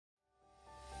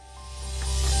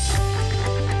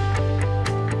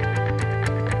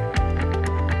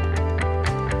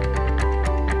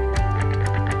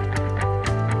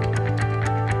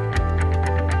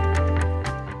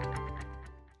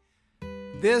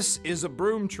This is a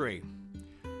broom tree.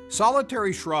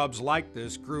 Solitary shrubs like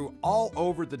this grew all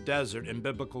over the desert in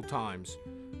biblical times.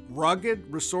 Rugged,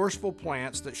 resourceful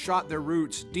plants that shot their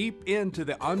roots deep into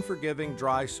the unforgiving,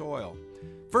 dry soil.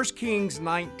 1 Kings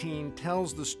 19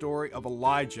 tells the story of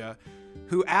Elijah,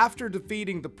 who after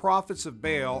defeating the prophets of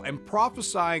Baal and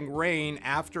prophesying rain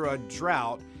after a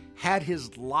drought, had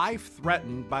his life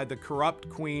threatened by the corrupt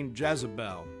queen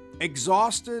Jezebel.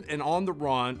 Exhausted and on the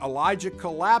run, Elijah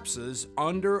collapses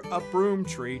under a broom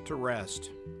tree to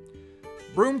rest.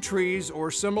 Broom trees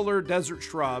or similar desert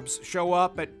shrubs show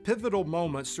up at pivotal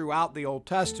moments throughout the Old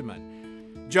Testament.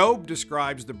 Job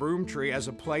describes the broom tree as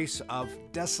a place of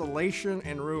desolation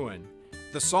and ruin.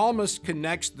 The psalmist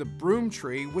connects the broom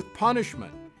tree with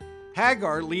punishment.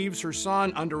 Hagar leaves her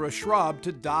son under a shrub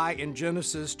to die in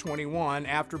Genesis 21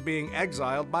 after being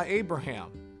exiled by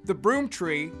Abraham. The broom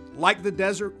tree, like the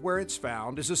desert where it's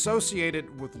found, is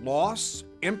associated with loss,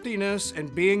 emptiness,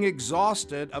 and being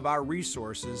exhausted of our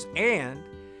resources, and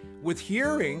with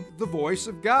hearing the voice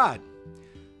of God.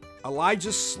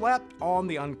 Elijah slept on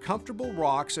the uncomfortable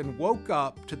rocks and woke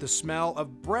up to the smell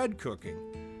of bread cooking.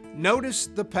 Notice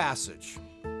the passage.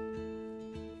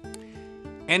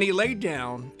 And he lay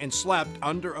down and slept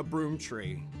under a broom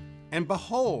tree. And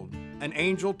behold, an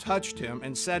angel touched him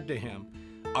and said to him,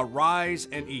 Arise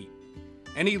and eat.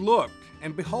 And he looked,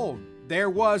 and behold, there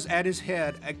was at his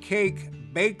head a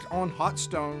cake baked on hot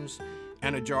stones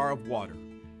and a jar of water.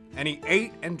 And he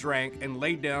ate and drank and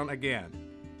lay down again.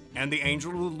 And the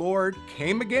angel of the Lord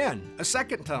came again a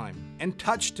second time and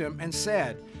touched him and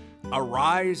said,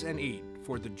 Arise and eat,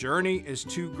 for the journey is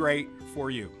too great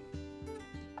for you.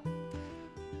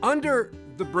 Under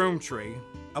the broom tree,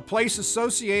 a place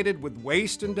associated with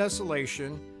waste and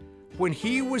desolation, when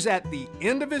he was at the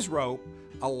end of his rope,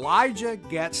 Elijah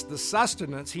gets the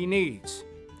sustenance he needs.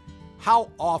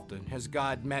 How often has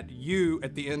God met you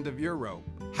at the end of your rope?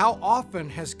 How often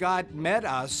has God met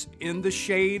us in the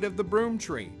shade of the broom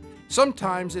tree?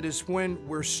 Sometimes it is when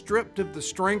we're stripped of the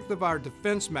strength of our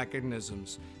defense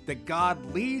mechanisms that God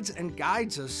leads and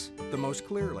guides us the most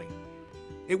clearly.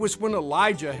 It was when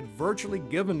Elijah had virtually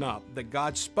given up that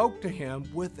God spoke to him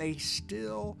with a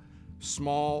still,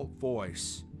 small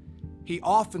voice. He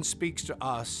often speaks to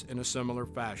us in a similar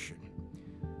fashion.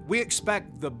 We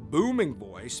expect the booming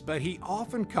voice, but he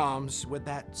often comes with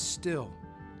that still,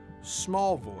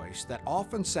 small voice that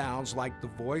often sounds like the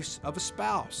voice of a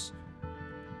spouse,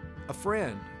 a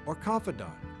friend, or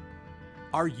confidant.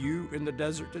 Are you in the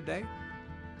desert today?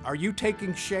 Are you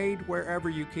taking shade wherever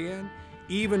you can,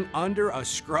 even under a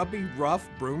scrubby, rough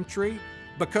broom tree,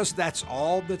 because that's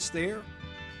all that's there?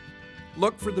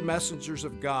 Look for the messengers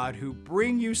of God who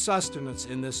bring you sustenance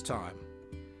in this time.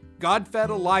 God fed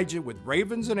Elijah with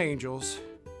ravens and angels.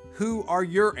 Who are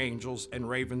your angels and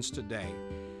ravens today?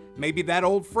 Maybe that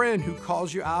old friend who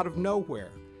calls you out of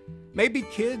nowhere. Maybe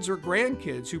kids or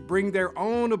grandkids who bring their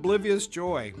own oblivious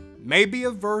joy. Maybe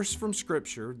a verse from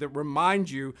Scripture that reminds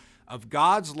you of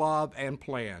God's love and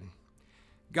plan.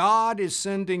 God is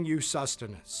sending you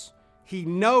sustenance. He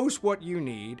knows what you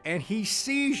need, and He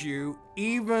sees you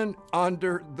even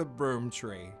under the broom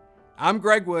tree. I'm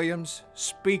Greg Williams,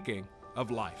 speaking of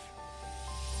life.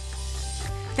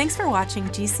 Thanks for watching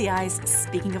GCI's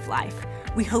Speaking of Life.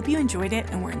 We hope you enjoyed it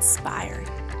and were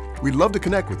inspired. We'd love to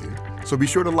connect with you, so be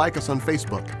sure to like us on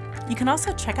Facebook. You can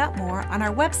also check out more on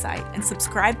our website and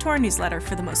subscribe to our newsletter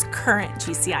for the most current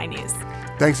GCI news.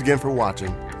 Thanks again for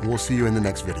watching, and we'll see you in the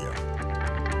next video.